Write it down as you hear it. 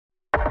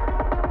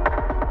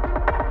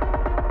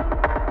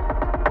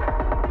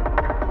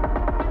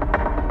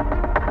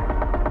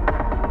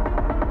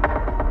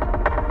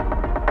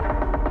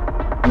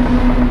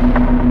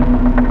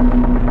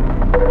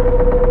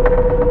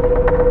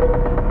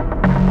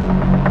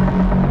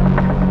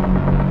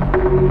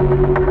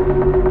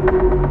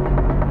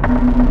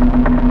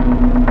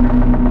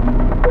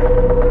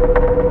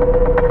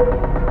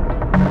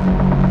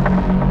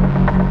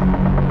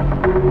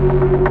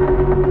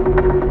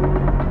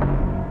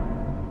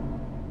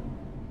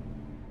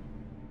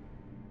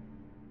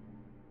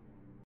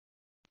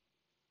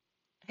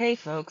Hey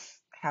folks,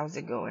 how's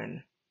it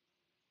going?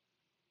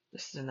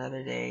 Just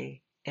another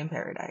day in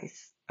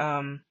paradise.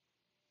 I've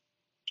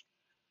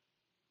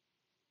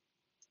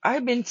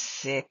been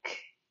sick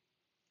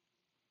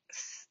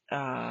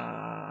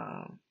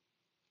uh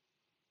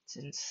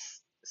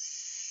since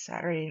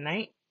Saturday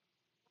night,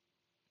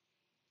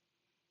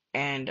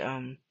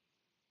 and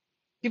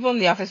people in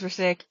the office were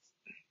sick.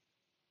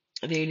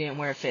 They didn't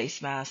wear a face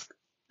mask,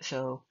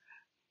 so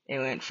it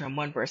went from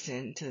one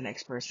person to the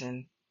next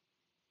person,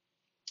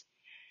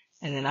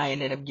 and then I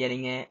ended up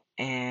getting it.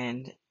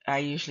 And I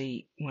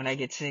usually, when I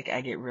get sick,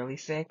 I get really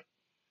sick.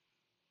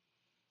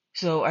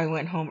 So I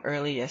went home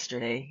early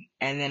yesterday,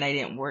 and then I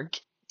didn't work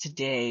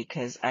today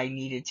because I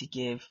needed to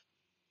give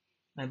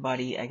my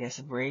body, I guess,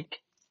 a break.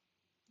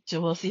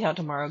 So we'll see how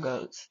tomorrow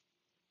goes.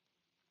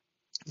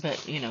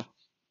 But,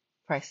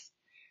 price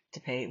to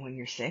pay when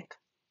you're sick.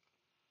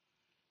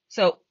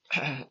 So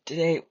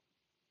today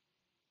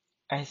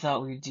I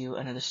thought we'd do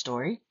another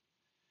story.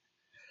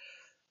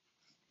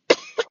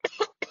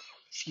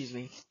 Excuse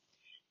me.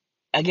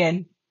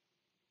 Again,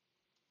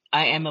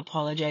 I am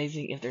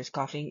apologizing if there's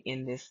coughing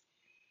in this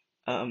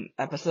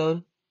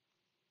episode.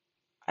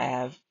 I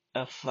have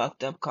a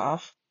fucked up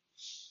cough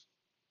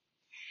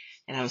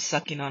and I'm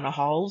sucking on the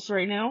halls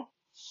right now,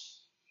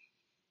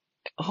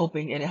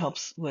 hoping it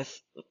helps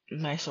with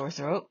my sore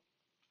throat.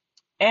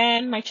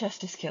 And my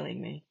chest is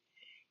killing me.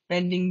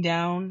 Bending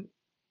down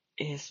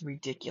is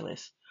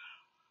ridiculous.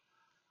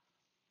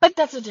 But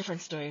that's a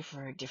different story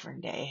for a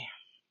different day.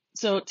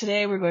 So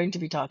today we're going to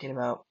be talking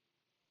about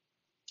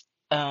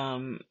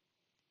um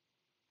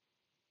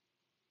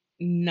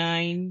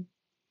 9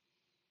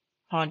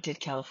 haunted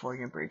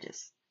California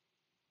bridges.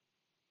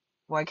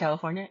 Why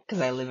California? Because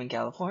I live in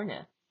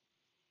California.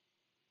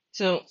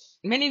 So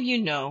many of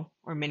you know,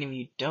 or many of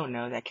you don't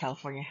know, that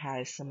California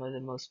has some of the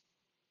most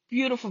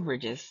beautiful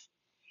bridges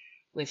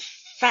with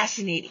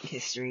fascinating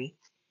history,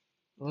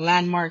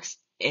 landmarks,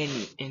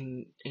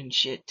 and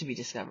shit to be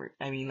discovered.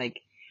 I mean,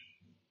 like,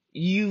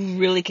 you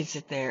really can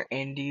sit there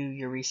and do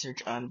your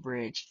research on a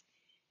bridge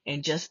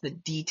and just the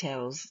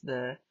details,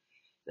 the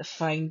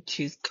fine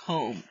tooth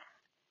comb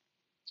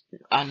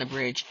on the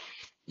bridge,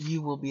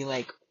 you will be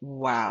like,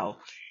 wow.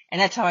 And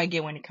that's how I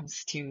get when it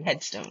comes to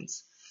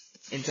headstones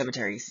in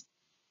cemeteries.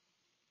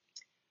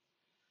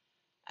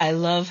 I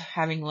love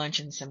having lunch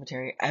in the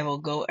cemetery. I will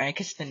go, I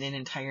could spend an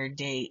entire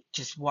day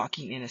just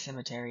walking in a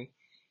cemetery,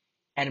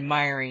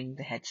 admiring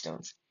the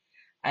headstones.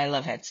 I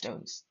love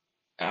headstones.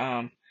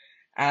 Um,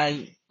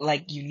 I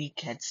like unique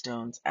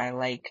headstones. I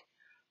like,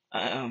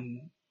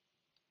 um,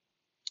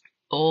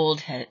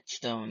 old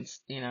headstones,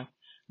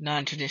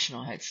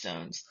 non-traditional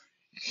headstones.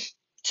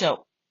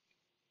 So,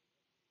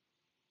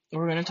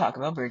 we're going to talk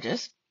about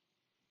bridges.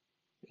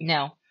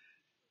 Now,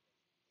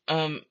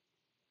 um,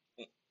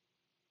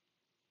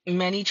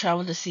 many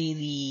travel to see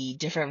the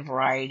different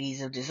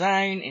varieties of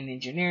design and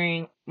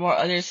engineering, while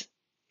others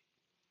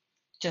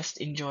just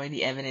enjoy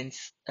the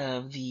evidence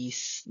of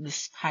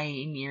this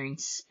pioneering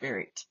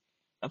spirit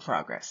of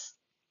progress.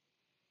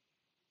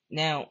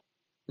 Now,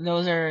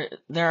 there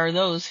are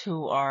those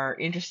who are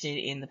interested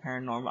in the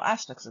paranormal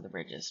aspects of the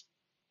bridges.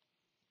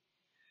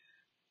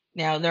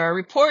 Now, there are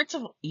reports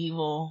of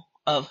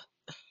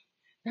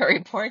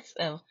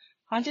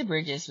haunted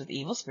bridges with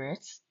evil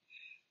spirits,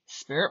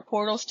 spirit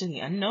portals to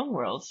the unknown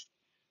worlds,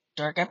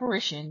 dark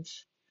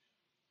apparitions,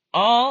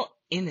 all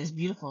in this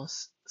beautiful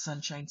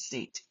sunshine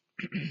state.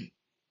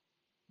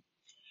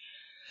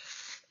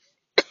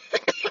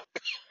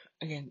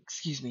 Again,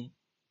 excuse me.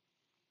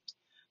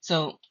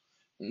 So,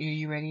 are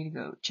you ready to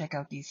go check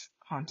out these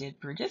haunted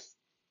bridges?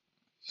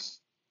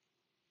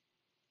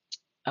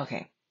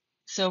 Okay.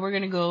 So we're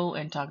gonna go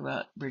and talk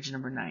about bridge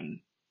number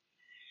 9,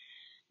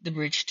 the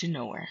bridge to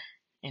nowhere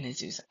in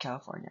Azusa,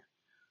 California.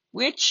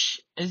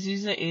 Which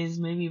Azusa is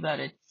maybe about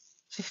a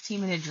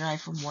 15-minute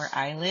drive from where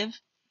I live.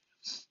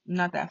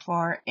 Not that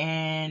far.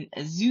 And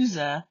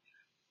Azusa,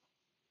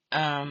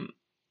 um,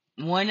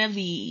 one of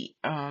the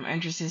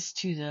entrances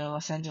to the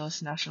Los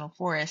Angeles National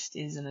Forest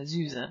is in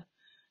Azusa,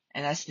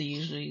 and that's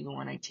usually the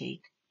one I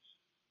take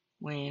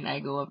when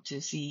I go up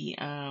to see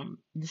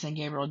the San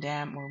Gabriel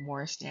Dam or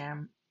Morris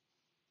Dam.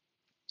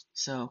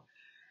 So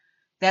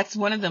that's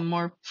one of the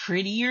more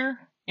prettier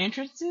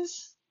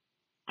entrances.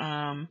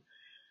 Um,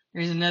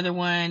 there's another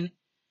one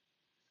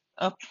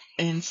up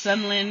in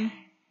Sunland,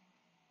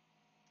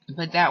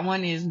 but that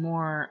one is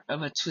more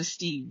of a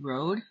twisty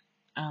road.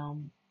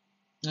 And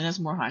that's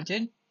more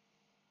haunted.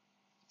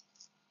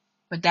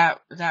 But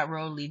that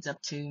road leads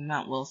up to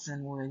Mount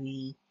Wilson, where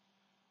the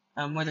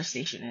weather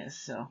station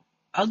is. So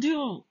I'll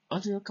do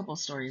a couple of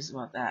stories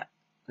about that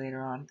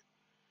later on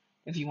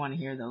if you want to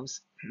hear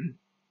those.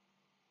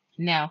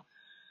 Now,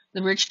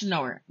 the bridge to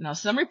nowhere. Now,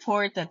 some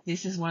report that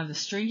this is one of the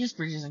strangest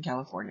bridges in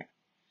California,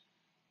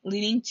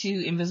 leading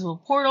to invisible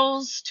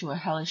portals to a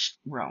hellish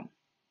realm.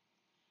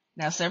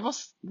 Now, several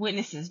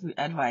witnesses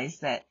advise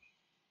that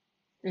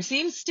there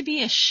seems to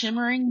be a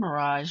shimmering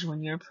mirage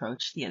when you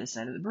approach the other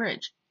side of the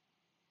bridge.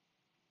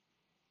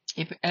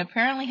 It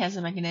apparently has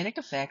a magnetic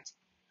effect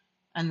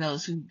on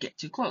those who get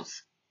too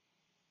close.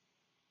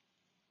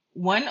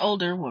 One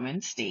older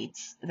woman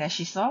states that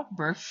she saw a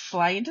bird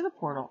fly into the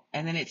portal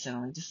and then it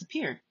suddenly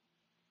disappeared,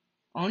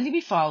 only to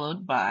be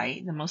followed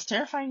by the most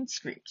terrifying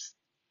screams,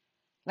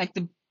 like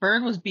the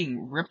bird was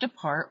being ripped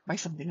apart by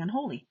something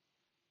unholy.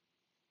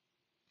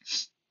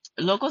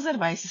 Locals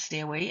advise to stay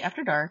away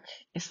after dark,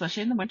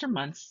 especially in the winter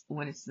months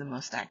when it's the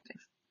most active.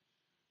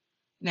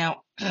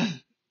 Now,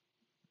 I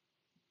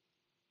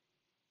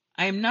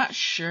am not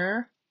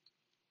sure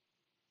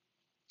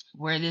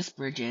where this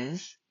bridge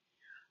is,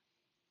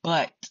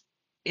 but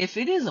if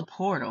it is a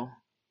portal,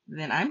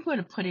 then I'm going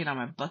to put it on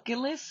my bucket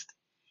list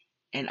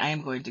and I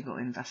am going to go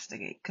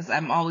investigate because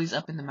I'm always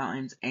up in the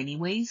mountains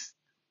anyways.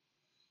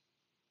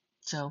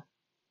 So,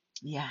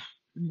 yeah,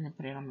 I'm going to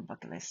put it on my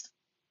bucket list.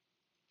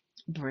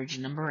 Bridge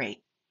number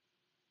 8.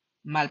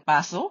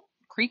 Malpaso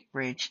Creek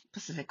Bridge,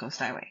 Pacific Coast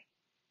Highway.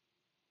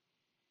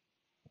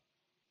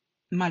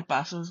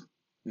 Malpaso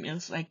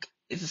is like,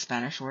 it's a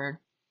Spanish word.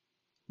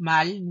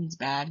 Mal means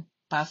bad,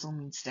 paso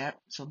means step,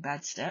 so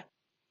bad step.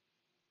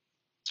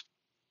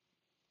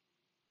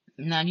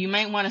 Now, you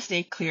might want to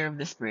stay clear of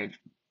this bridge,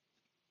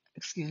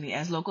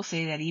 as locals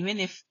say that even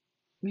if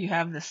you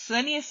have the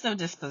sunniest of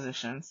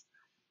dispositions,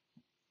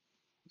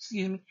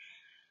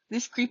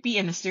 this creepy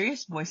and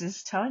mysterious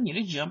voices telling you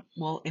to jump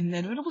will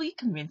inevitably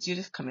convince you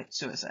to commit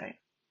suicide.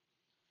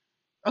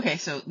 Okay,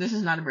 so this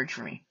is not a bridge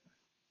for me.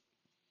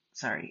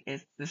 Sorry,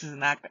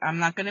 I'm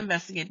not going to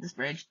investigate this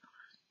bridge.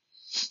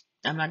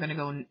 I'm not going to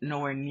go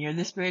nowhere near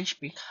this bridge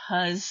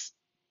because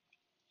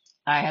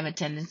I have a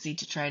tendency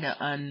to try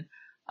to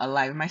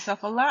unalive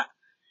myself a lot.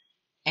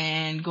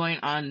 And going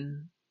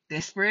on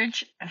this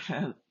bridge,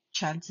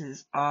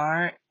 chances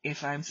are,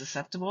 if I'm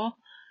susceptible,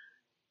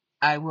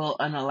 I will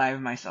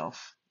unalive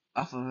myself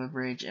off of a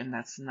bridge, and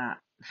that's not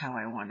how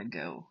I want to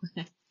go.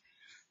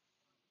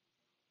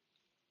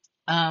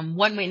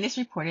 One witness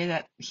reported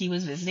that he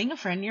was visiting a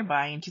friend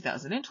nearby in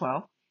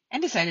 2012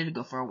 and decided to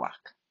go for a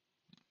walk.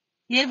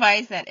 He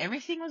advised that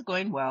everything was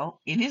going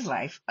well in his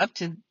life up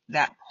to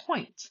that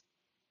point.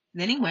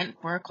 Then he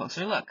went for a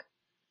closer look.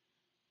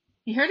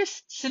 He heard a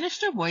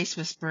sinister voice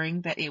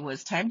whispering that it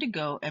was time to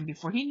go, and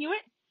before he knew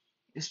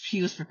it,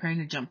 he was preparing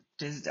to jump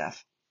to his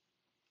death.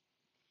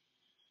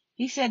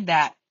 He said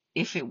that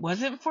if it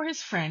wasn't for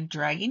his friend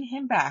dragging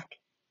him back,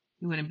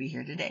 he wouldn't be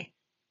here today.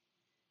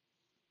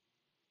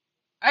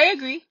 I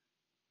agree.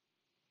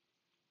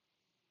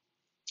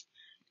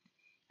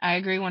 I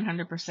agree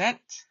 100%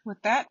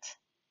 with that.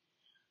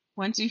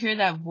 Once you hear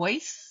that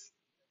voice,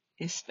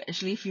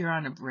 especially if you're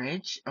on a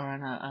bridge or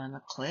on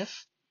a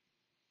cliff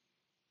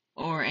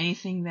or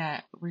anything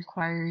that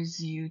requires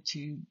you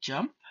to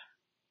jump,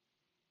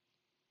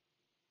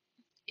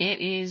 it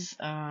is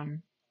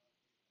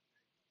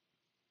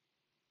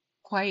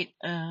quite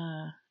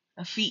a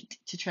feat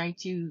to try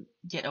to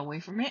get away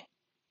from it.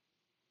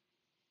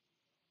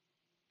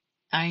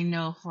 I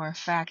know for a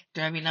fact,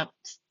 driving up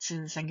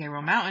to the San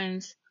Gabriel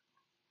Mountains,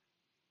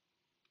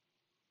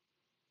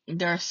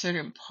 there are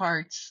certain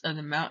parts of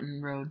the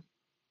mountain road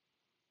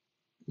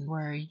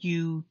where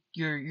your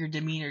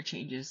demeanor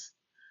changes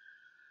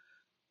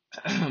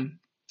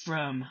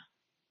from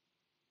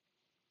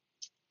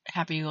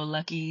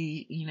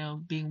happy-go-lucky,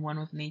 being one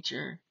with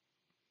nature,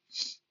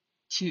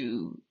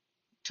 to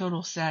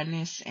total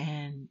sadness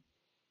and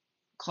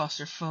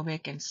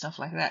claustrophobic and stuff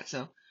like that.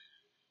 So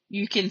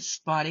you can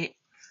spot it.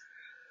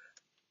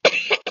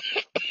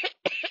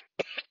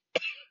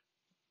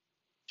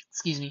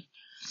 Excuse me.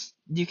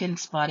 You can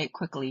spot it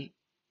quickly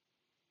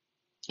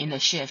in the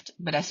shift,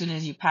 but as soon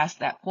as you pass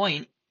that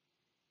point,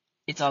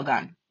 it's all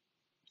gone.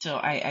 So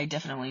I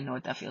definitely know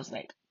what that feels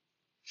like.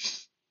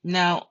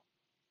 Now,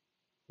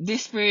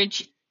 this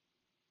bridge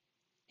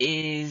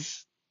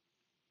is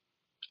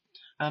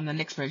the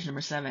next bridge,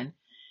 number 7,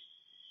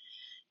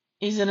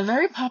 is in a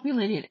very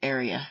populated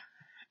area,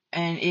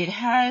 and it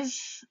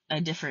has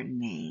a different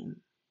name.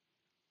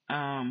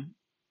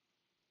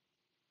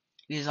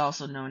 It is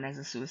also known as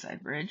a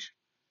suicide bridge.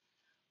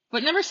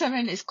 But number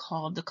 7 is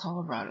called the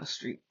Colorado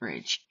Street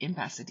Bridge in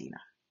Pasadena.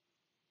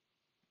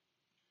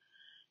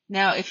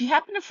 Now, if you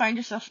happen to find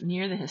yourself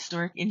near the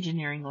historic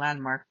engineering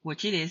landmark,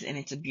 which it is, and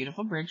it's a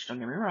beautiful bridge, don't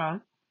get me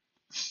wrong,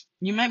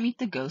 you might meet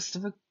the ghost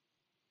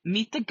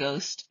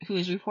who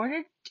is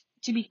reported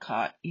to be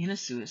caught in a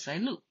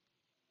suicide loop,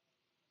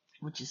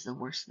 which is the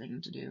worst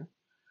thing to do.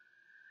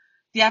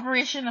 The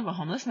apparition of a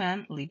homeless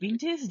man leaping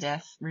to his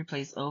death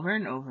replays over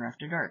and over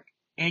after dark,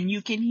 and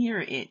you can hear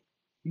it.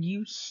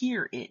 You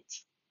hear it.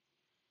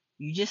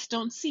 You just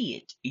don't see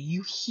it.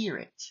 You hear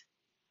it,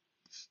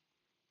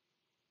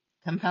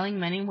 compelling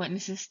many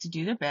witnesses to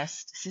do their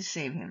best to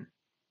save him.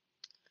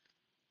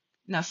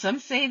 Now, some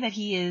say that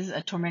he is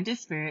a tormented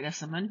spirit of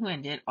someone who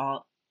ended it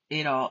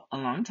all a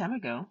long time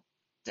ago,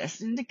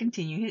 destined to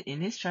continue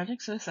in his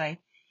tragic suicide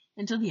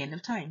until the end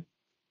of time.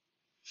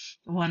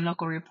 One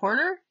local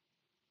reporter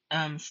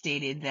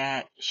stated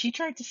that she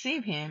tried to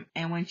save him,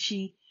 and when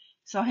she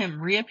saw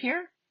him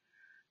reappear,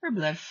 her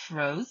blood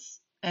froze,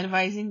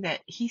 advising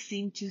that he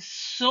seemed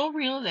so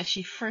real that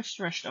she first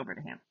rushed over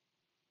to him.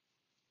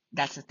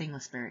 That's the thing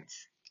with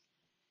spirits.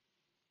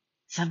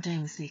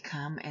 sometimes they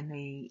come and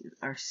they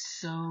are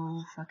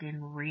so fucking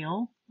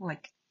real.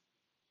 Like,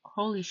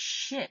 holy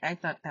shit, I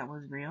thought that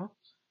was real.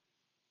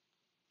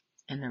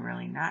 And they're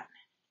really not.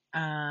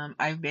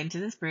 I've been to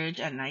this bridge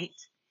at night.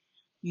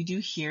 You do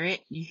hear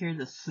it. You hear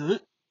the thud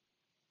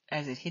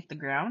as it hit the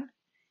ground.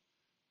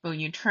 But when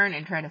you turn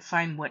and try to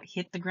find what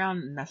hit the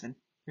ground, nothing.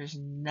 There's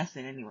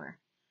nothing anywhere.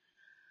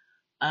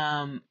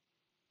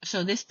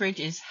 So this bridge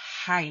is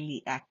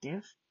highly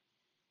active.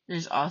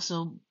 There's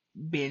also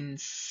been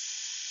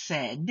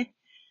said,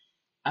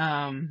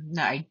 now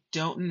I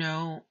don't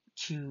know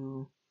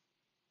to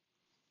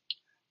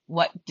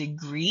what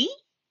degree,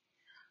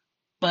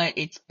 but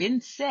it's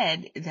been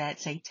said that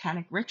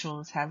satanic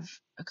rituals have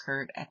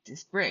occurred at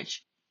this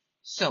bridge.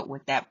 So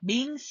with that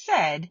being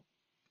said,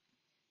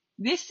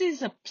 this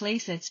is a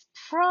place that's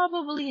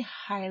probably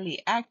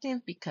highly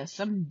active because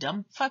some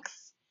dumb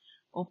fucks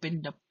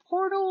opened a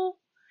portal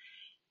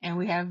and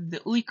we have the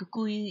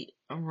Uikukui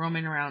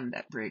roaming around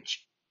that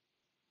bridge.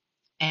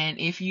 And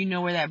if you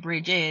know where that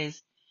bridge is,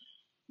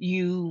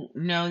 you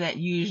know that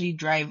you usually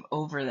drive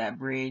over that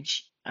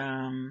bridge,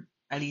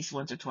 at least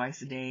once or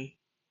twice a day.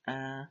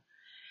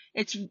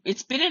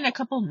 It's been in a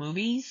couple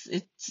movies.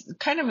 It's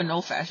kind of an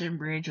old-fashioned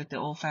bridge with the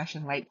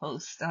old-fashioned light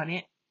posts on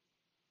it.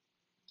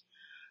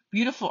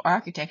 Beautiful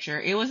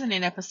architecture. It was in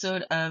an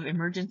episode of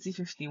Emergency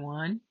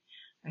 51,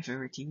 my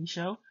favorite TV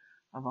show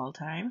of all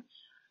time.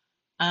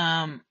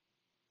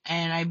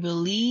 And I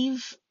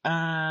believe,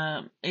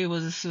 it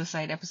was a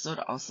suicide episode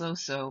also,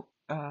 so,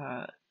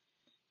 that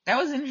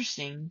was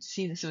interesting to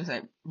see the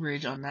suicide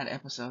bridge on that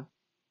episode.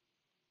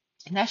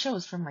 And that show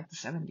was from like the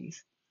 70s.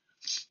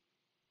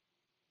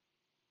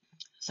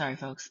 Sorry,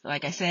 folks.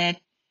 Like I said,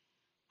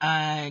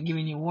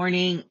 giving you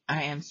warning,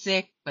 I am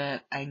sick,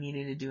 but I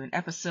needed to do an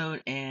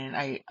episode, and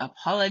I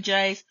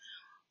apologize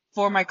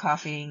for my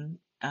coughing.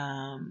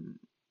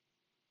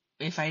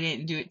 If I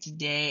didn't do it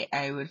today,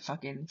 I would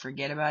fucking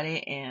forget about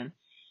it, and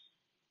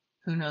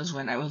who knows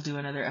when I will do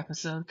another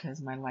episode,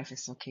 because my life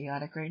is so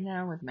chaotic right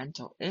now with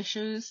mental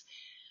issues.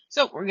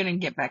 So, we're gonna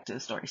get back to the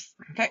stories.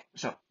 Okay?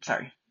 So,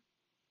 sorry.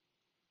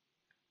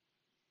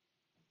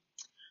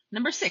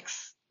 Number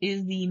 6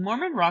 is the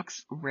Mormon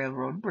Rocks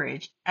Railroad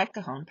Bridge at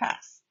Cajon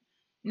Pass.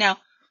 Now,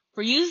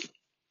 for you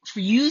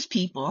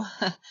people,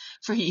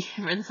 for the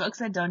folks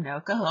that don't know,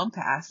 Cajon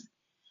Pass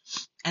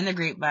and the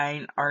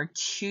Grapevine are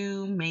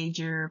two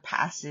major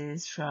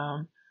passes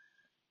from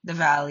the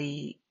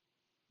valley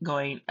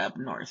going up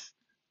north.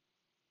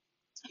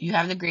 You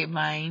have the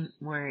Grapevine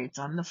where it's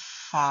on the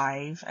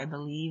 5, I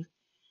believe.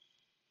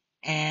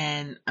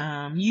 And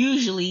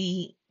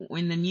usually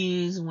when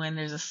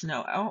there's a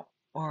snow out,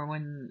 or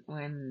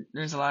when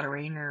there's a lot of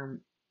rain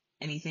or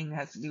anything that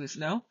has to do with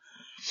snow,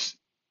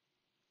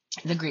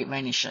 the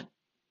Grapevine is shut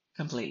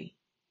completely,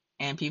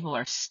 and people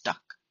are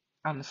stuck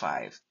on the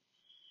 5.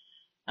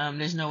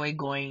 There's no way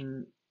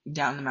going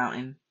down the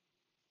mountain,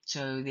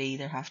 so they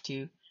either have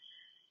to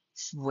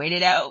wait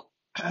it out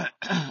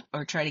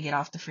or try to get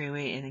off the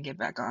freeway and then get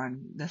back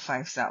on the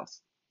 5 south.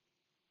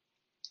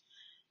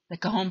 The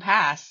Cajon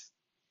Pass,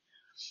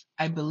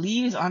 I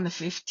believe, is on the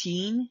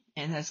 15,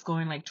 and that's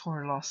going like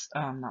toward not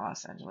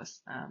Los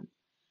Angeles.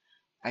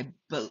 I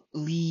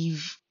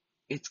believe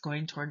it's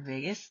going toward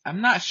Vegas. I'm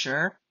not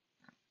sure,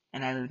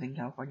 and I lived in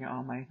California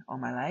all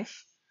my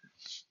life,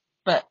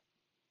 but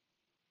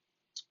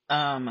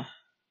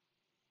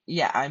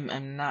yeah,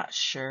 I'm not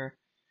sure.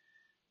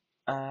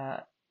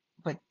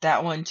 But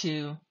that one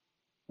too,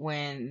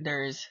 when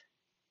there's,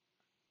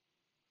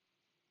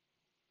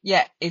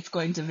 yeah, it's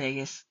going to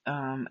Vegas.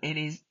 It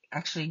is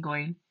actually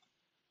going.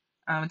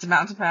 It's a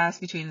mountain pass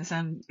between the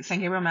San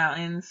Gabriel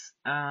Mountains,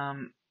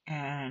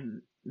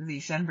 and the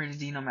San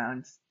Bernardino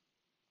Mountains.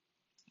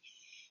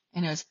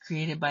 And it was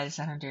created by the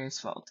San Andreas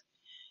Fault.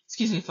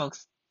 Excuse me,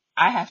 folks.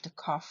 I have to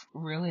cough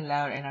really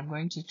loud, and I'm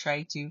going to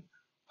try to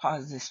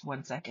pause this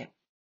 1 second.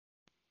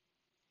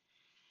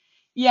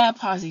 Yeah,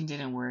 pausing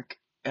didn't work.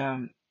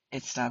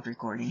 It stopped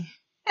recording.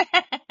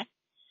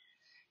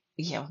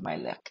 Yeah, with my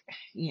luck,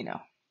 you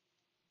know.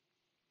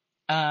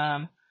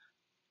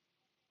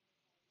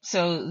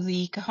 So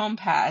the Cajon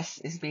Pass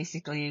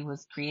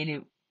was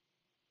created,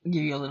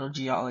 give you a little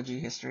geology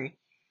history,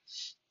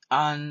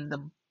 on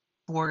the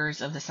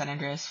borders of the San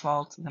Andreas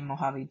Fault, the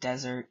Mojave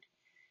Desert.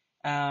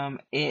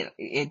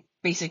 It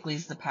basically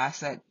is the pass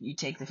that you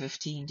take the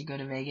 15 to go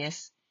to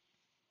Vegas.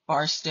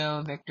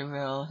 Barstow,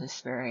 Victorville,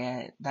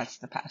 Hesperia, that's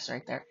the pass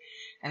right there.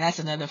 And that's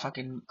another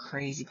fucking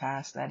crazy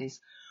pass that is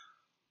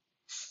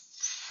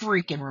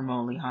freaking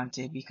remotely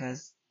haunted,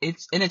 because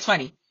it's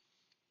funny.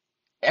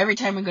 Every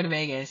time I go to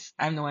Vegas,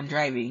 I'm the one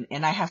driving,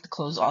 and I have to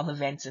close all the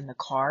vents in the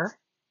car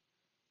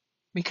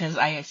because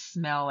I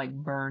smell like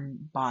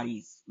burned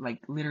bodies, like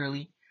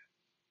literally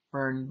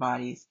burned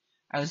bodies.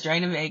 I was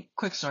driving to Vegas,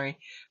 quick story, I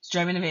was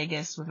driving to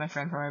Vegas with my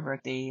friend for my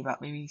birthday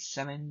about maybe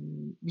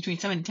between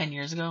 7 and 10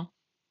 years ago.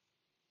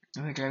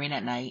 And we were driving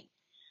at night,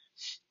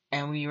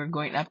 and we were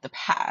going up the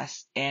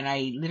pass, and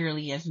I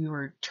literally, as we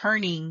were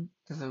turning,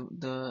 because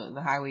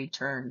the highway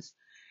turns,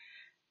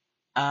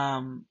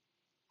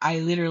 I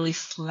literally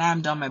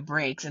slammed on my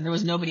brakes, and there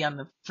was nobody on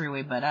the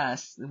freeway but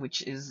us,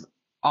 which is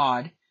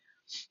odd.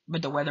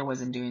 But the weather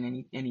wasn't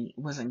doing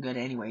wasn't good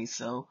anyway,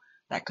 so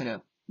that could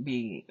have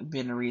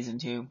been a reason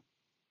too.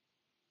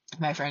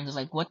 My friend was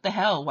like, "What the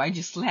hell? Why'd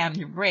you slam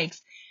your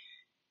brakes?"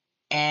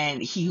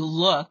 And he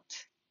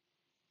looked,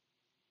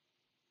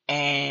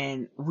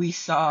 and we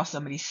saw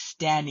somebody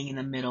standing in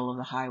the middle of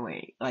the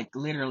highway, like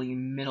literally in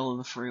the middle of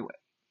the freeway.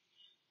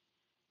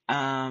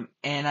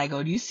 And I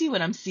go, "Do you see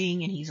what I'm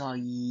seeing?" And he's all,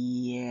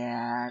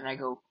 "Yeah." And I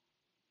go,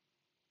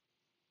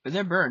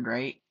 "They're burned,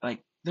 right?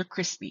 Like, they're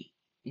crispy."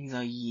 He's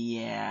all,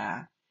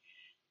 "Yeah."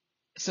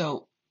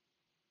 So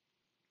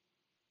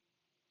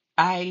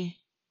I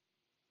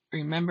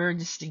remember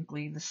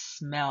distinctly the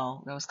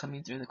smell that was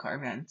coming through the car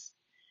vents.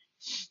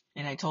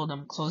 And I told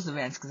him, "Close the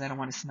vents because I don't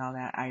want to smell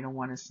that. I don't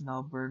want to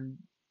smell burned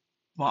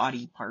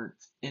body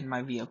parts in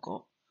my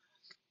vehicle."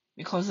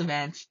 We closed the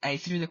vents. I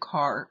threw the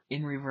car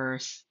in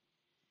reverse,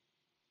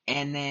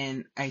 and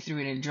then I threw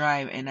it in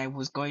drive, and I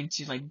was going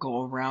to like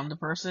go around the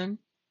person.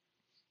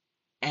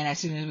 And as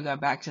soon as we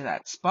got back to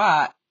that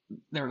spot,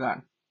 they were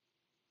gone.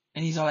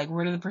 And he's all like,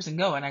 "Where did the person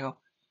go?" And I go,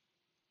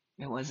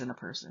 "It wasn't a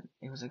person.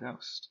 It was a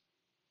ghost."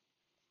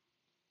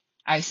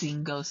 I've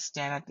seen ghosts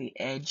stand at the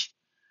edge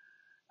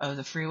of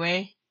the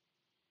freeway,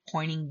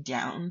 pointing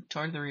down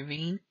toward the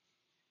ravine.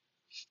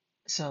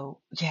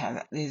 So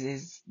yeah, this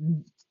is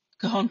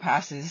Cajon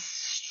Pass is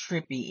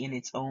trippy in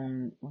its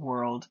own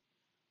world.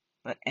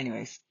 But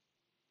anyways,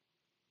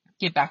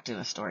 get back to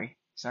the story.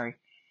 Sorry,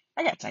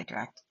 I got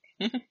sidetracked.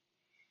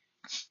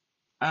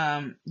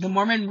 The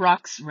Mormon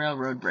Rocks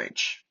Railroad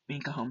Bridge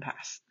in Cajon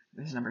Pass.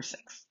 This is number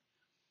 6.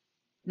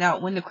 Now,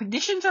 when the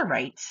conditions are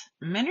right,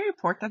 many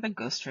report that the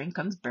ghost train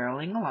comes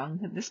barreling along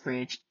this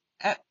bridge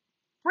at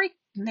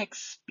breakneck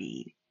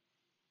speed.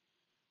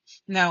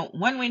 Now,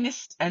 one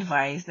witness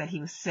advised that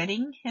he was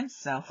setting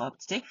himself up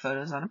to take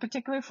photos on a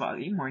particular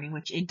foggy morning,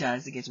 which it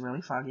does, it gets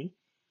really foggy,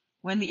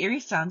 when the eerie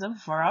sounds of a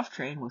far-off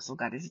train whistle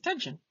got his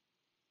attention.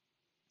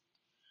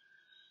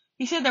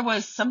 He said there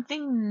was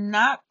something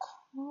not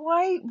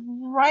quite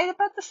right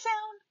about the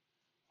sound,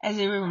 as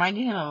it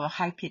reminded him of a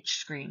high-pitched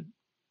scream.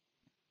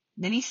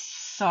 Then he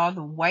saw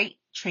the white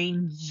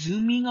train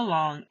zooming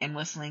along and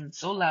whistling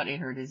so loud it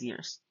hurt his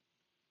ears.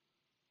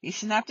 He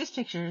snapped his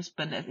pictures,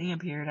 but nothing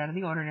appeared out of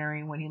the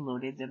ordinary when he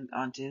loaded them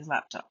onto his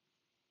laptop.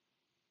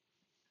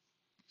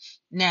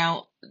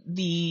 Now,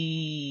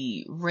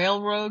 the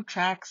railroad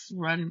tracks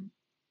run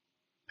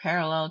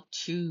parallel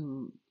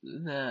to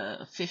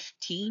the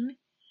 15,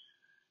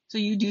 so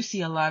you do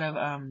see a lot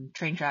of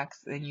train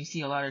tracks, and you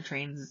see a lot of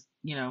trains,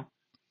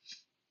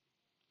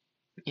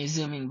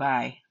 zooming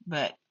by.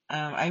 But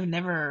I've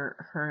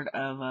never heard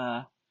of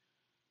a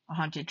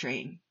haunted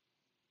train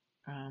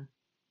um,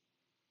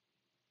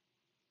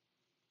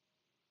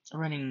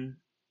 running,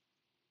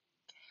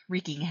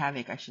 wreaking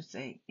havoc, I should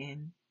say,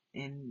 in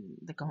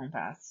the Cajon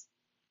Pass.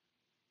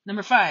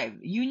 Number 5,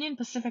 Union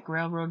Pacific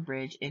Railroad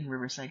Bridge in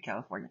Riverside,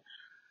 California.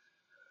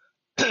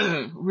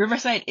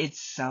 Riverside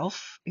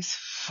itself is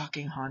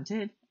fucking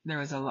haunted.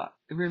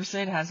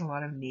 Riverside has a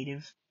lot of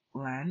native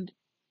land,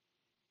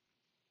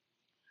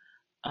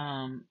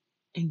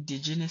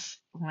 indigenous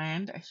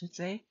land, I should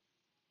say.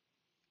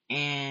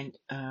 And,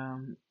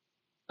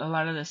 a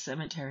lot of the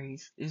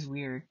cemeteries is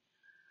weird.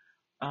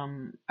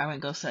 I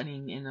went ghost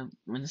hunting in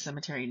the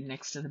cemetery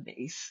next to the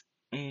base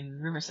in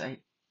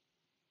Riverside.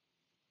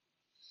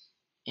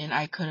 And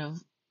I could have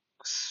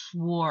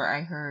swore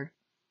I heard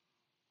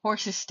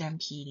horses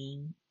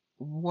stampeding,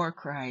 war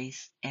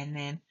cries, and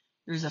then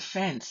there's a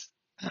fence.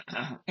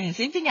 And the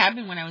same thing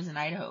happened when I was in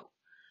Idaho,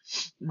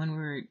 when we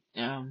were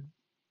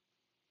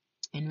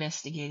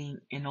investigating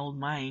an old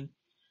mine,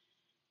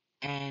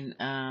 and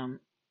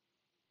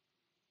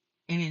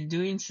in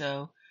doing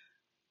so,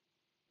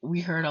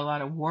 we heard a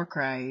lot of war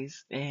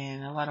cries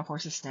and a lot of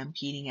horses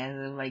stampeding as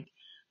if, like,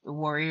 the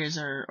warriors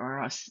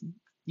are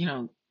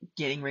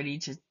getting ready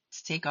to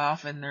take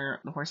off, and the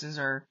horses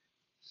are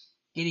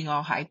getting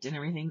all hyped and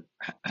everything.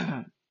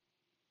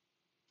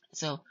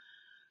 So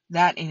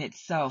that in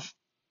itself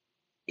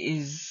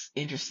is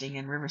interesting,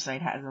 and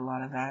Riverside has a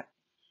lot of that.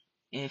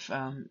 If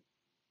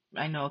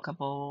I know a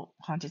couple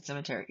haunted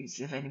cemeteries,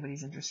 if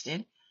anybody's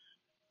interested,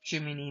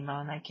 shoot me an email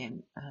and I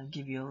can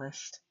give you a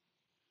list.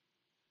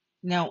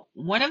 Now,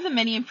 one of the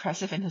many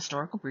impressive and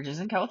historical bridges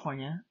in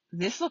California,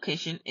 this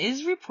location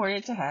is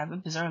reported to have a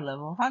bizarre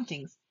level of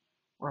hauntings,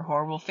 where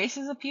horrible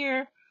faces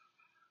appear,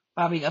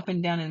 bobbing up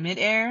and down in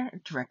midair,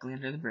 directly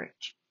under the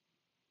bridge.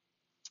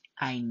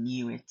 I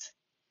knew it.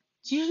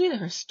 It's usually the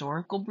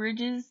historical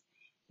bridges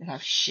that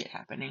have shit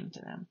happening to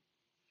them.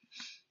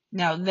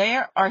 Now,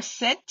 there are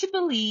said to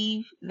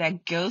believe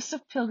that ghosts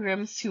of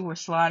pilgrims who were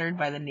slaughtered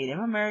by the Native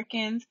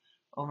Americans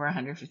over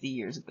 150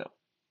 years ago.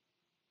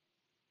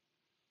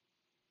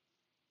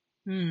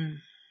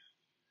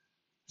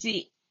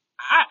 See,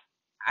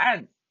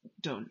 I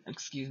don't,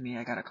 excuse me,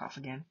 I got a cough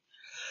again.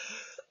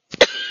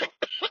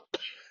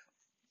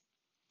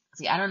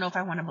 See, I don't know if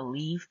I want to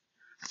believe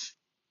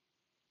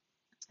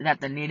that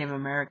the Native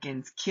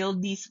Americans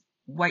killed these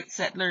white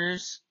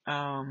settlers,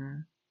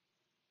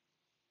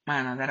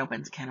 I don't know, that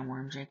opens a can of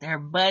worms right there.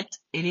 But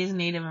it is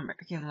Native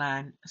American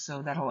land,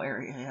 so that whole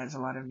area has a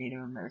lot of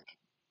Native American.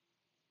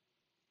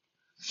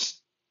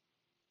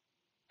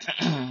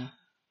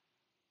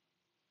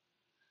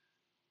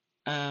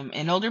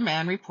 An older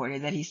man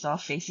reported that he saw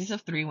faces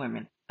of 3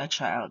 women, a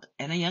child,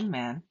 and a young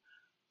man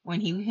when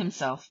he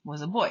himself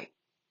was a boy.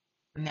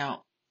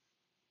 Now,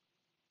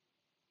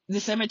 the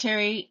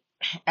cemetery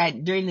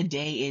during the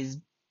day is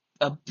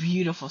a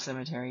beautiful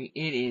cemetery.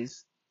 It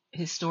is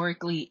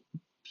historically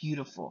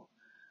beautiful.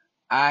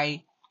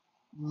 I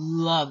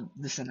love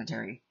the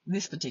cemetery,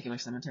 this particular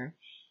cemetery.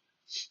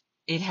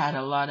 It had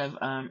a lot of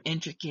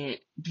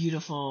intricate,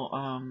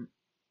 beautiful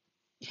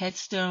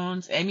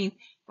headstones. I mean,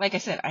 like I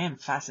said, I am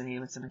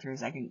fascinated with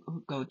cemeteries. I can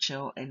go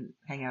chill and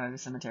hang out at a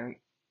cemetery.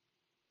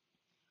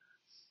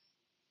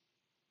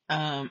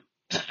 Um,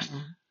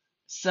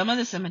 some of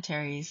the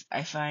cemeteries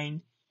I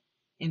find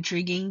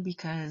intriguing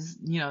because,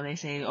 they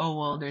say, oh,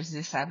 well, there's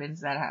this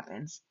happens, that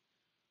happens.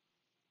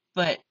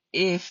 But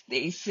if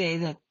they say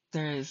that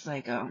there's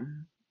like,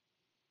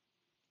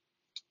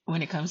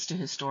 when it comes to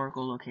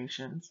historical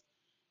locations,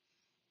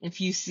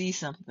 if you see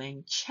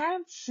something,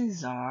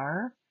 chances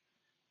are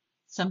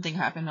something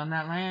happened on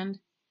that land.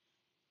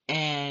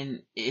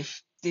 And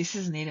if this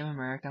is Native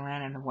American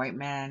land and the white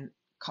man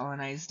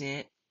colonized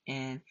it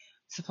and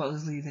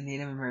supposedly the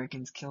Native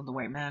Americans killed the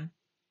white man,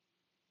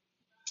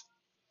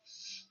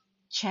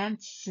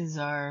 chances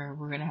are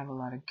we're going to have a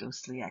lot of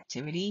ghostly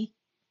activity.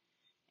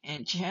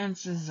 And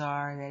chances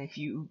are that if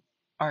you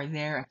are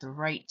there at the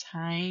right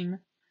time,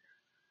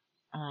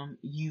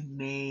 you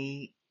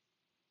may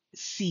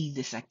see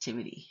this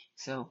activity.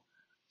 So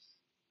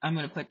I'm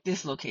going to put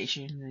this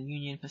location, the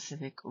Union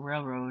Pacific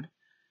Railroad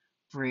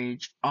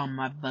Bridge, on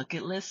my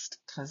bucket list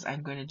because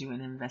I'm going to do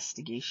an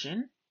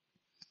investigation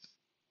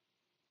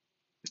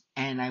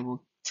and I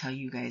will tell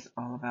you guys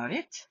all about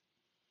it.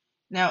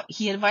 Now,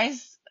 he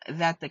advised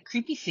that the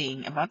creepy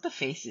thing about the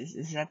faces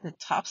is that the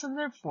tops of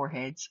their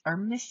foreheads are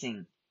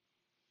missing,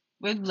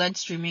 with blood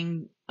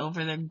streaming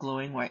over their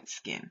glowing white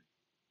skin.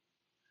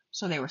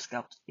 So they were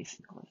scalped,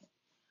 basically.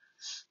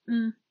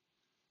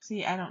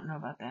 See, I don't know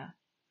about that.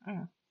 I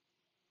don't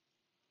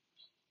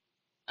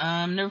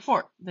know. Number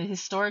 4, the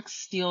historic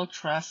Steel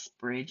Truss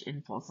Bridge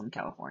in Folsom,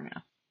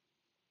 California.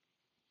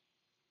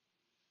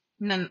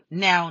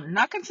 Now,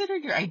 not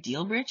considered your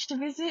ideal bridge to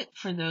visit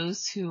for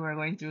those who are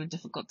going through a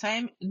difficult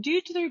time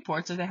due to the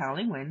reports of the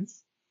howling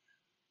winds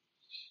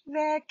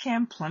that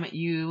can plummet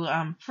you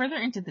further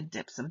into the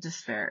depths of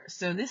despair.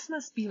 So this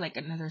must be like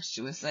another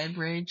suicide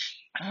bridge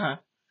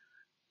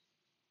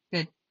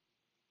that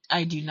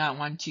I do not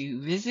want to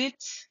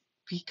visit,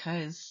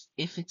 because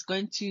if it's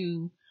going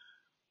to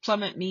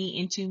plummet me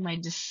into my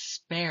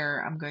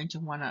despair, I'm going to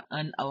want to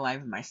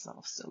unalive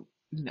myself. So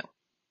no,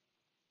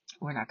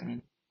 we're not going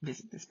to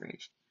visit this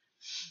bridge.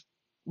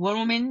 One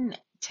woman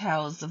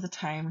tells of the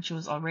time she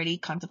was already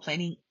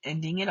contemplating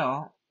ending it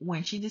all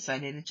when she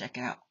decided to check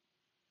it out.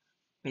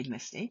 Big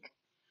mistake.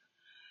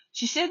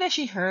 She said that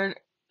she heard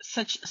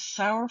such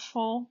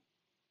sorrowful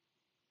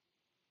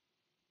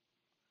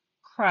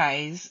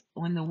cries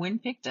when the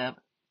wind picked up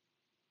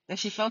that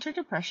she felt her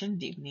depression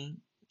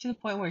deepening to the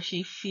point where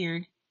she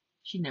feared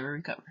she'd never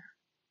recover.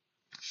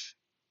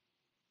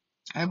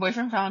 Her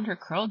boyfriend found her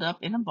curled up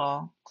in a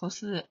ball close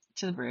to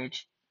the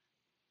bridge,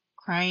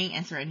 crying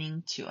and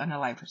threatening to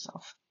unalive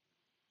herself.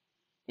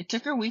 It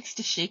took her weeks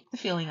to shake the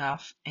feeling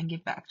off and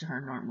get back to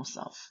her normal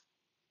self.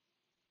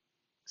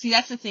 See,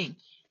 that's the thing.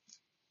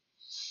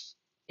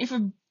 If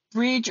a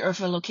bridge or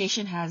if a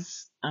location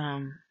has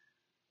a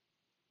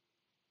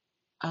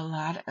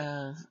lot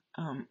of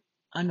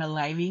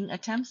unaliving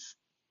attempts,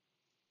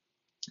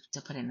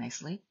 to put it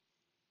nicely,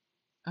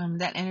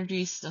 that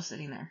energy is still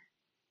sitting there.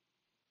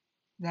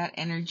 That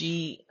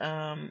energy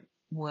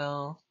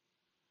will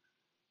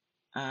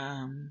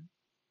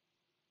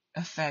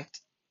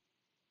affect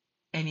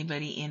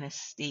anybody in a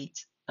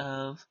state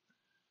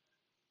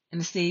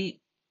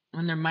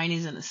when their mind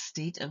is in a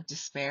state of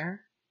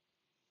despair,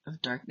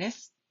 of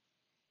darkness.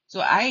 So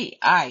I'm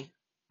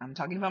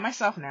talking about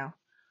myself now.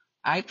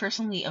 I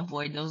personally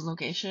avoid those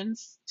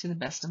locations to the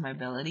best of my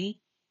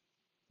ability,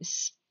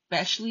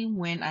 especially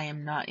when I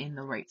am not in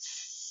the right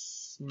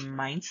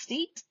mind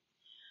state.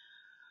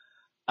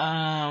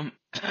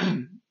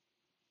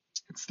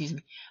 Excuse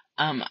me.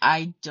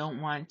 I don't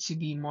want to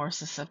be more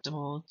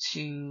susceptible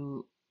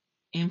to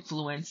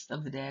influence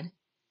of the dead.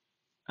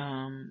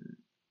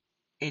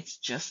 It's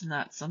just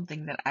not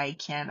something that I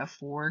can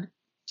afford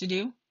to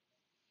do.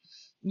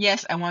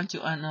 Yes, I want to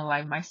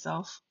unalive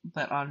myself,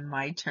 but on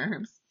my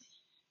terms.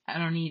 I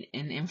don't need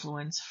an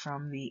influence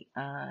from the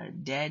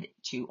dead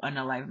to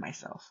unalive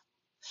myself.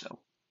 So,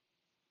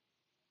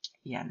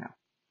 yeah, no.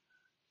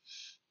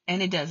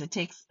 And it does. It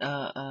takes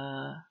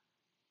a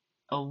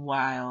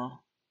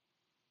while,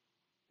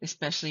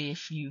 especially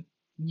if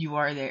you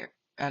are there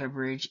at a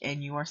bridge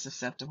and you are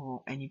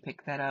susceptible and you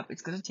pick that up.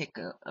 It's gonna take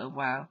a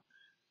while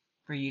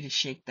for you to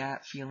shake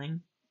that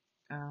feeling.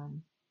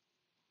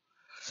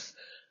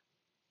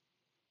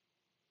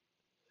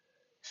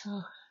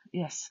 So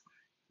yes.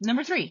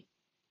 Number 3,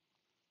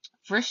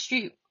 First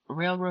Street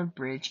Railroad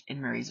Bridge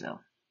in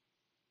Marysville.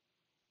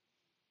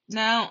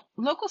 Now,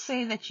 locals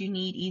say that you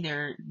need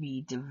either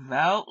be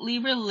devoutly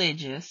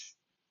religious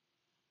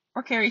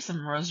or carry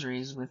some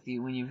rosaries with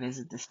you when you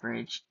visit this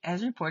bridge,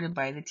 as reported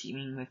by the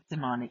teeming with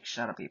demonic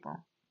shadow people.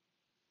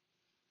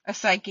 A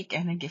psychic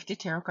and a gifted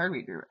tarot card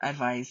reader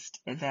advised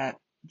that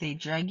they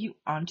drag you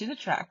onto the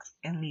tracks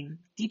and leave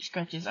deep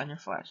scratches on your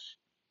flesh,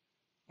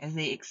 as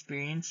they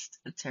experienced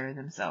the terror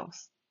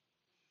themselves.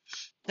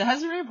 The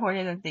husband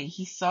reported that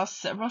he saw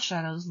several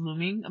shadows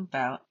looming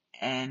about,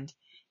 and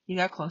he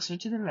got closer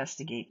to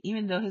investigate,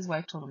 even though his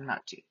wife told him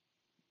not to.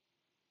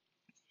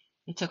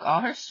 It took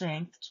all her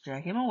strength to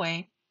drag him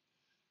away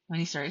when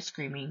he started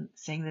screaming,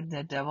 saying that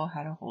the devil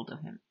had a hold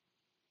of him.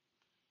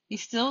 He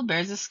still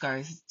bears the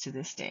scars to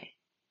this day.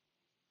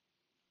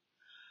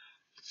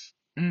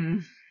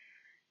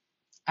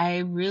 I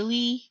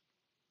really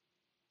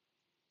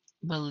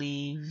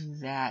believe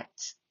that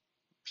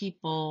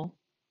people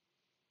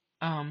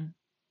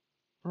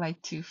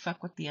like to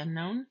fuck with the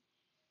unknown,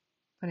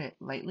 put it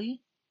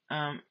lightly,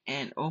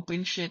 and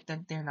open shit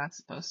that they're not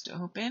supposed to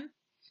open.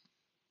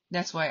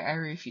 That's why I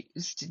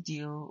refuse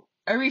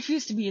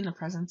to be in the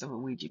presence of a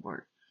Ouija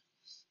board.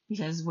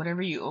 Because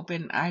whatever you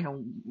open, I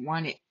don't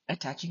want it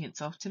attaching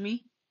itself to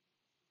me.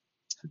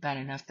 Bad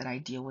enough that I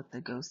deal with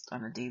the ghost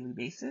on a daily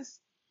basis.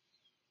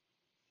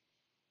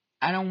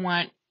 I don't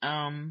want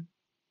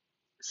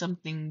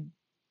something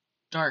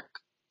dark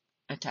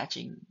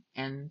attaching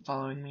and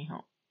following me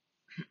home.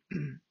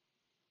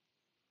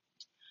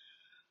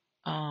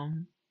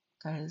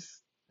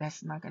 Cause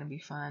that's not gonna be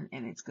fun,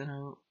 and it's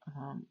gonna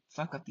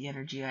fuck up the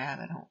energy I have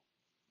at home.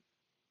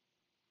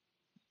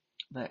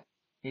 But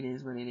it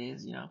is what it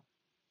is, you know.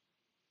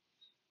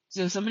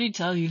 So if somebody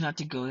tells you not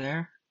to go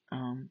there,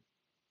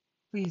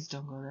 please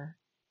don't go there.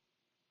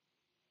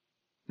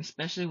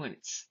 Especially when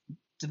it's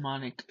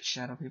demonic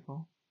shadow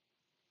people.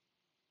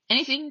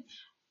 Anything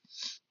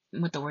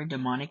with the word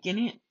demonic in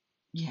it,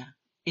 yeah,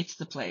 it's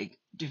the plague.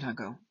 Do not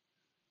go.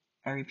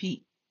 I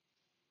repeat,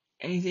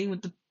 anything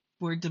with the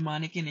word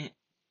demonic in it,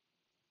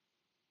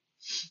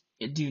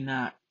 do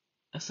not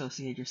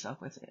associate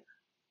yourself with it.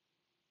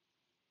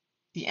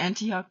 The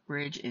Antioch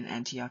Bridge in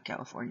Antioch,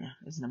 California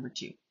is number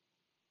 2.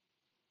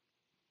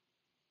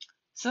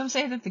 Some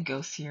say that the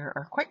ghosts here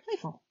are quite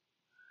playful,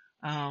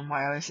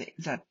 while others say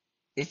that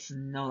it's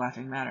no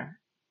laughing matter.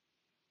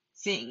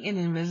 Seeing an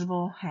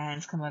invisible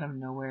hands come out of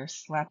nowhere,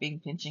 slapping,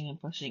 pinching,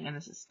 and pushing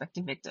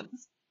unsuspecting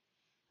victims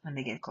when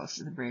they get close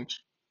to the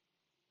bridge.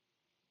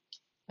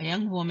 A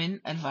young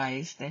woman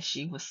advised that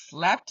she was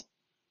slapped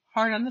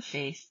hard on the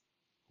face,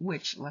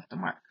 which left a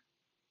mark.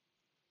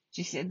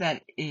 She said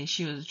that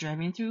she was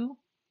driving through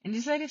and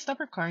decided to stop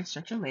her car and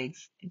stretch her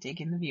legs and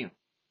take in the view,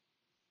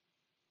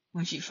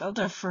 when she felt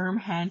a firm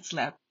hand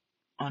slap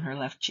on her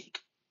left cheek.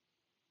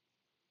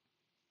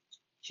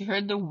 She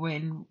heard the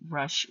wind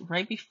rush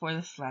right before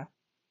the slap,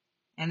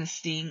 and the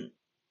sting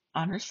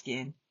on her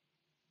skin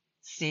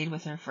stayed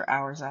with her for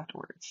hours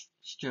afterwards.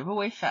 She drove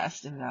away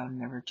fast and vowed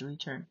never to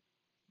return.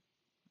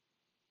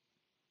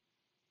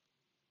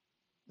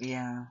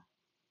 Yeah,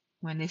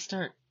 when they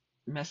start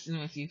messing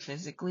with you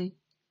physically,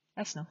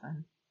 that's no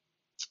fun.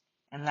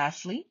 And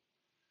lastly,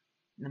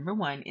 number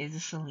 1 is the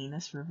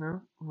Salinas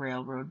River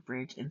Railroad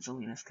Bridge in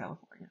Salinas,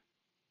 California.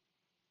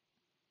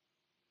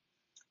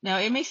 Now,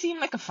 it may seem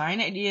like a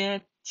fine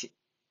idea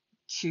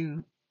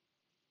to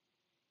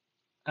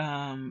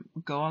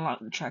go along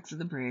the tracks of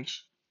the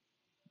bridge.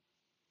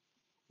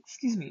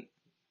 Excuse me.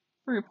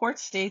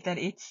 Reports state that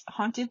it's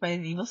haunted by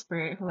an evil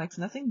spirit who likes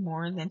nothing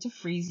more than to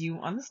freeze you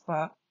on the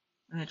spot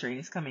when the train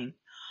is coming.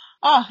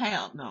 Oh,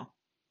 hell no.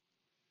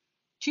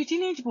 2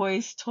 teenage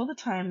boys told the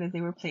Time that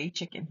they were playing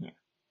chicken here,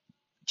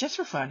 just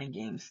for fun and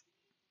games.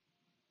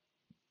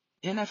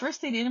 And at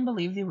first they didn't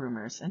believe the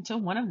rumors until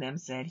one of them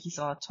said he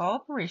saw a tall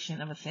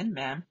apparition of a thin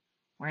man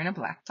wearing a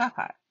black top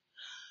hat.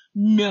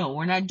 No,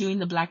 we're not doing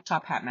the black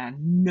top hat man.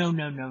 No,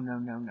 no, no, no,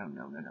 no, no,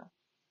 no, no, no.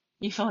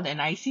 He felt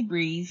an icy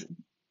breeze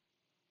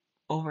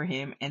over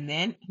him, and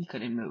then he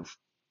couldn't move.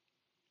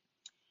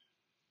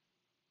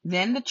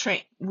 Then the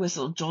train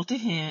whistle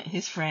jolted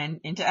his friend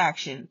into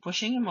action,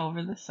 pushing him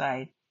over the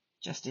side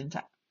just in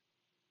time.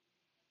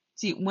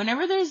 See,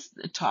 whenever there's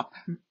a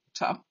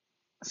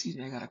excuse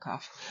me, I got a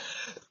cough.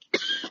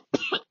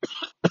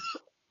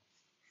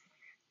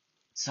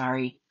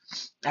 Sorry.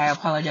 I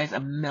apologize a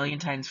million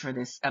times for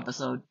this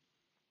episode.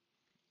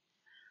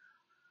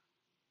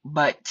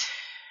 But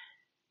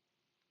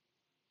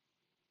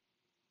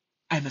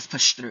I must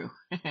push through.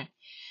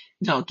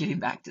 No, getting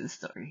back to the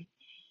story.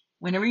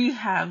 Whenever you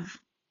have,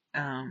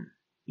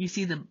 you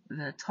see the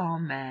tall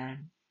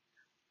man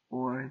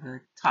or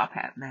the top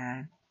hat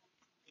man,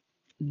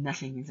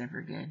 nothing is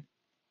ever good.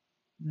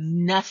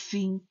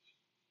 Nothing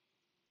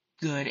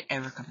good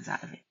ever comes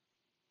out of it.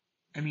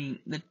 I mean,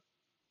 the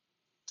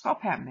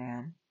top hat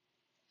man,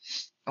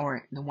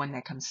 or the one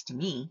that comes to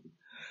me,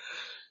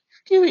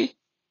 excuse me,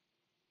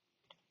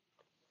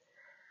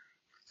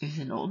 is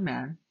an old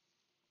man,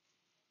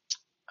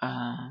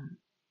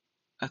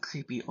 a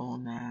creepy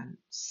old man,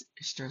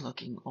 sinister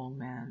looking old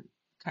man,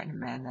 kind of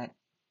man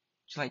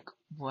that's like,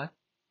 what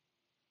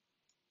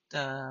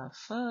the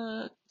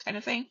fuck kind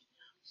of thing.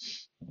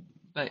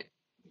 But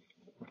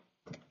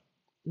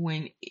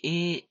when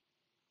it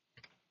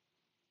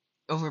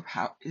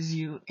overpowers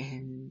you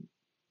and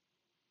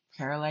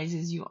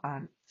paralyzes you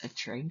on a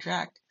train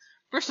track,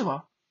 first of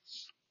all,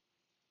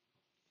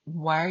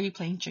 why are you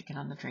playing chicken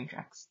on the train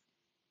tracks?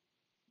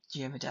 Do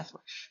you have a death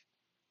wish?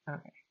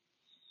 Okay.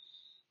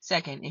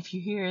 Second, if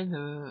you hear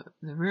the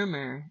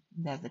rumor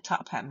that the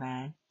Top Hat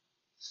Man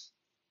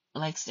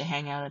likes to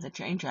hang out at the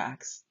train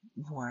tracks,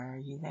 why are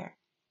you there?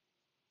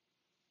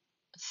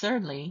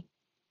 Thirdly,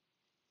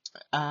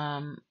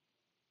 are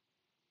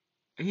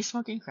you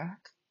smoking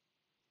crack?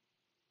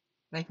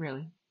 Like,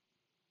 really?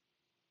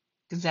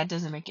 Because that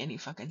doesn't make any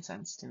fucking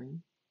sense to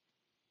me.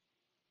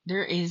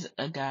 There is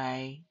a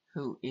guy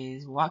who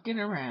is walking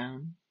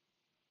around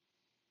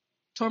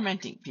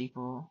tormenting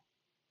people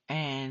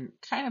and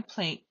kind of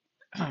playing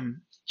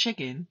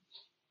chicken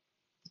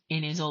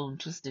in his own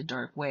twisted,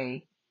 dark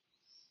way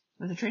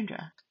with a train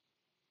track.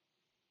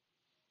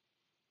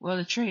 Well,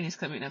 the train is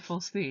coming at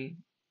full speed,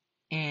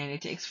 and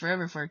it takes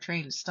forever for a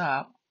train to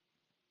stop,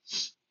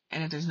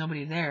 and if there's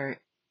nobody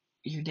there,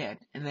 you're dead.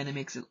 And then it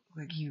makes it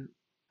like you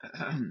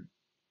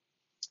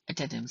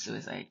attempted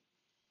suicide.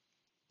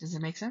 Does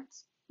it make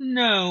sense?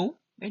 No,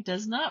 it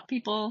does not,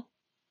 people.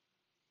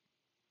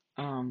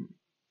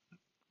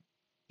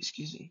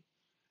 Excuse me.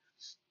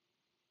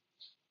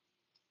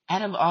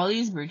 Out of all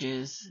these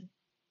bridges,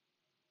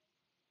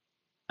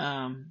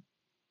 the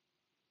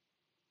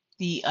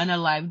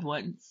unalived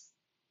ones,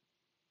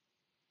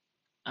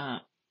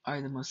 are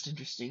the most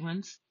interesting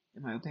ones,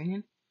 in my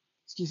opinion.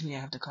 Excuse me, I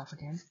have to cough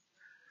again.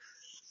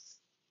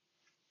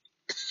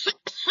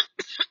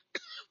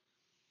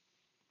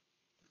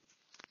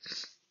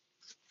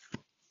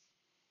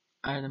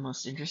 Are the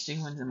most interesting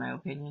ones, in my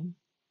opinion,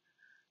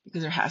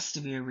 because there has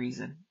to be a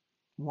reason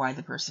why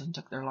the person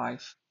took their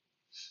life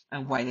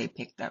and why they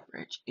picked that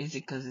bridge. Is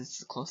it because it's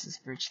the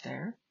closest bridge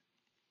there?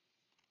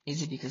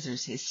 Is it because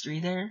there's history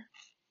there?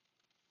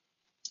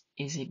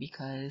 Is it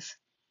because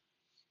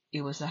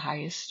it was the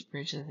highest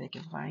bridge that they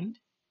can find?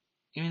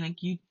 I mean,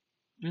 like, you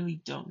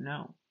really don't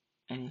know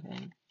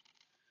anything.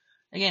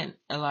 Again,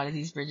 a lot of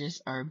these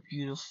bridges are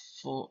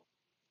beautiful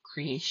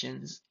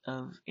creations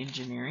of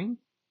engineering.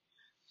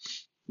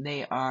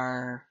 They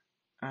are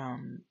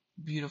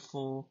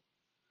beautiful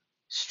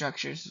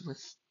structures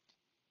with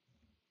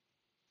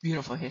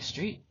beautiful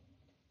history.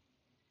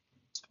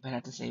 But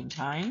at the same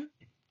time,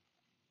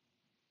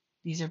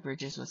 these are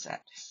bridges with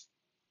sadness.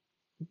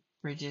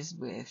 Bridges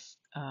with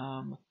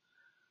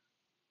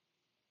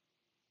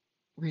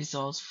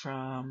results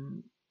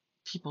from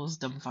people's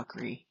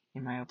dumbfuckery,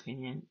 in my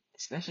opinion.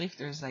 Especially if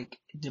there's like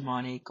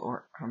demonic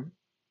or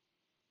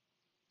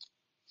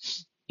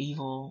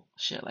evil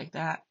shit like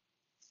that.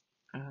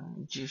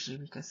 It's usually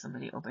because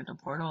somebody opened a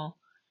portal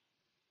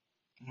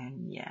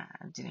and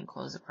didn't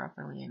close it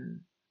properly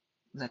and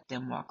let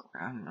them walk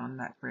around on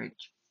that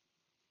bridge.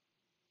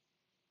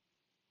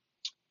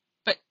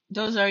 But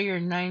those are your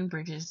 9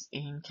 bridges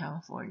in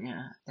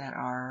California that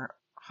are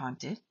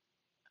haunted.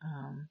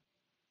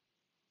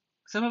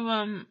 Some of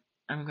them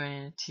I'm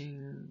going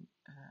to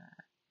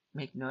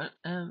make note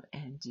of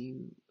and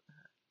do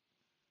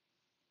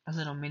a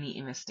little mini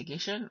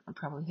investigation. I'll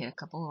probably hit a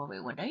couple of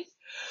it one day.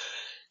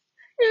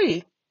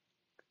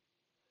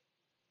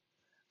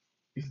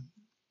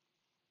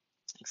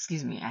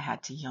 Excuse me, I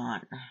had to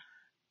yawn.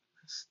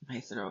 My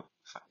throat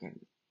fucking.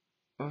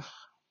 Ugh.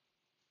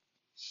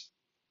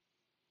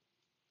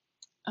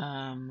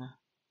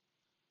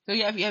 So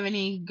yeah, if you have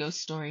any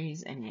ghost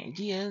stories, any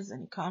ideas,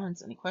 any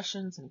comments, any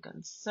questions, any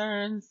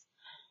concerns,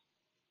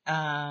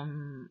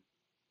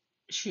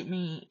 shoot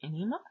me an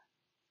email.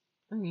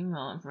 The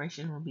email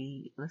information will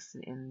be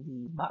listed in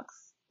the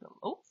box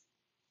below.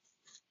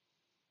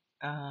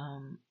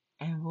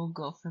 And we'll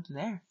go from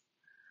there.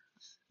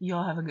 You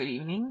all have a good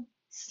evening.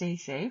 Stay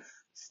safe.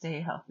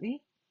 Stay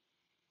healthy.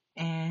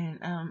 And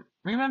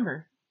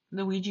remember,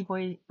 the Ouija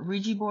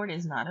board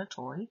is not a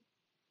toy.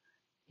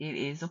 It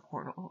is a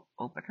portal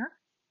opener.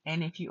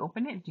 And if you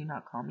open it, do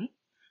not call me.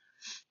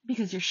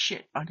 Because you're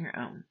shit on your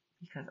own.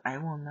 Because I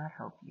will not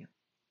help you.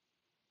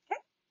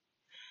 Okay?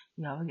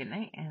 You have a good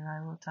night, and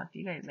I will talk to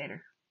you guys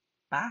later.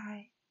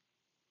 Bye.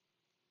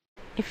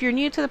 If you're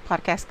new to the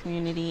podcast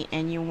community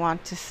and you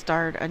want to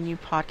start a new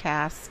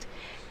podcast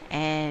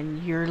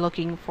and you're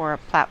looking for a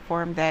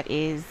platform that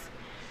is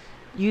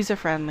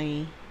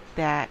user-friendly,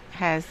 that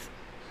has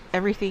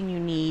everything you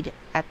need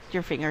at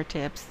your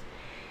fingertips,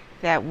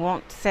 that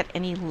won't set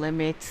any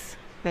limits,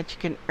 that you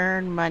can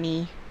earn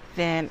money,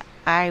 then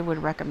I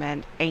would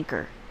recommend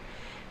Anchor.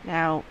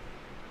 Now,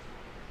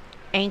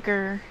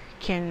 Anchor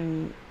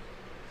can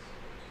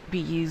be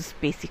used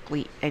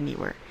basically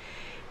anywhere.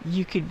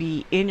 You could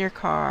be in your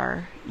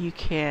car, you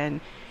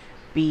can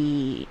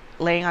be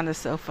laying on the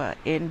sofa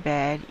in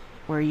bed,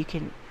 where you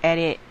can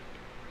edit,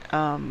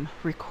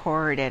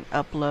 record, and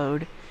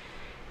upload.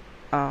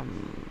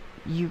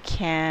 You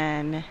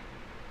can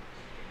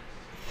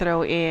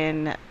throw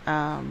in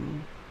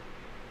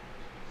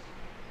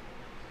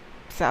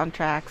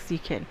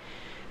soundtracks.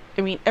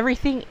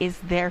 Everything is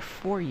there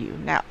for you.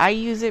 Now, I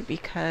use it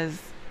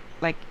because,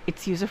 like,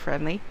 it's user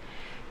friendly,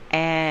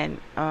 and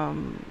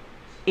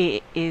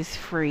it is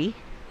free,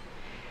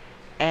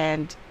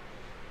 and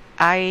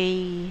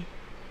I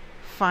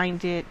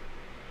find it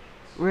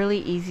really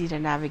easy to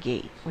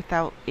navigate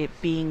without it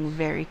being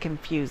very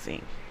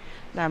confusing.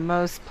 Now,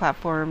 most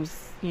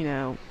platforms,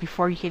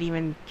 before you can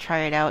even try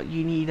it out,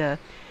 you need to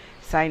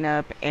sign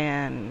up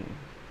and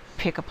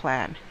pick a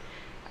plan.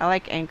 I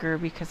like Anchor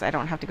because I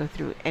don't have to go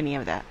through any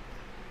of that.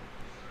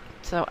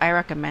 So I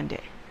recommend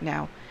it.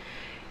 Now,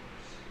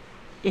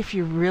 if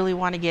you really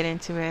want to get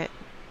into it,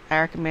 I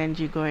recommend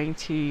you going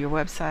to your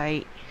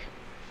website,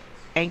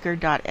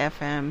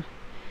 anchor.fm,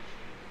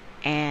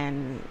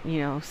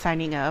 and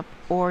signing up,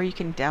 or you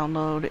can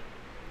download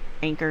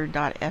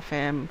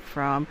anchor.fm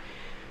from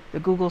the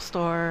Google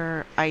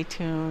Store,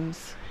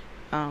 iTunes,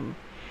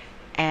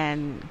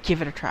 and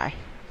give it a try.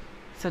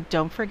 So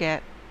don't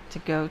forget to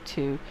go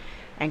to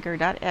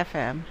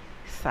anchor.fm,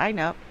 sign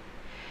up,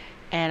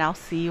 and I'll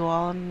see you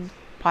all in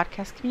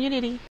podcast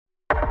community.